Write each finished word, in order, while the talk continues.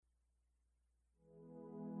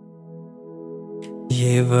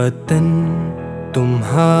ये वतन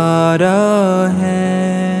तुम्हारा है,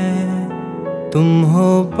 तुम हो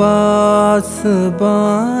पास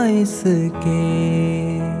बाइस के।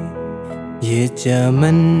 ये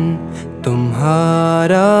चमन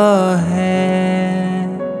तुम्हारा है,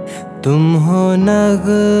 तुम हो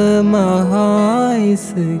नग़मा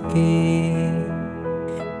इसके।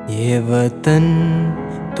 ये वतन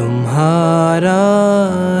तुम्हारा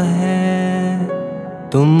है,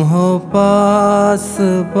 तुम हो पास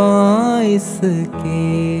बाइस के।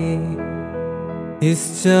 इस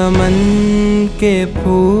चमन के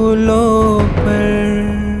फूलों पर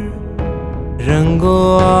रंगो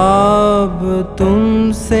आब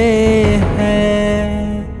तुमसे है।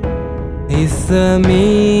 इस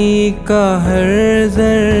ज़मीं का हर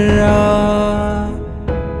ज़र्रा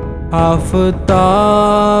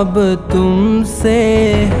आफ़ताब तुमसे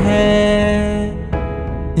है।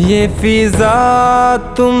 ये फ़िज़ा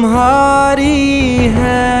तुम्हारी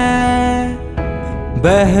है,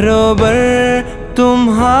 बहरोबर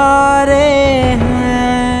तुम्हारे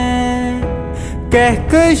हैं।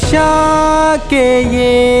 कहकशां के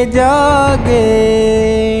ये जागे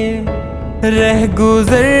रह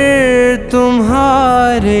गुज़र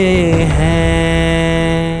तुम्हारे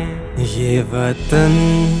हैं। ये वतन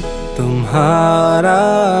तुम्हारा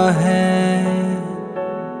है,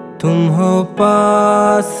 तुम हो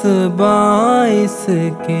पास बाइस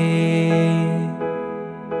के।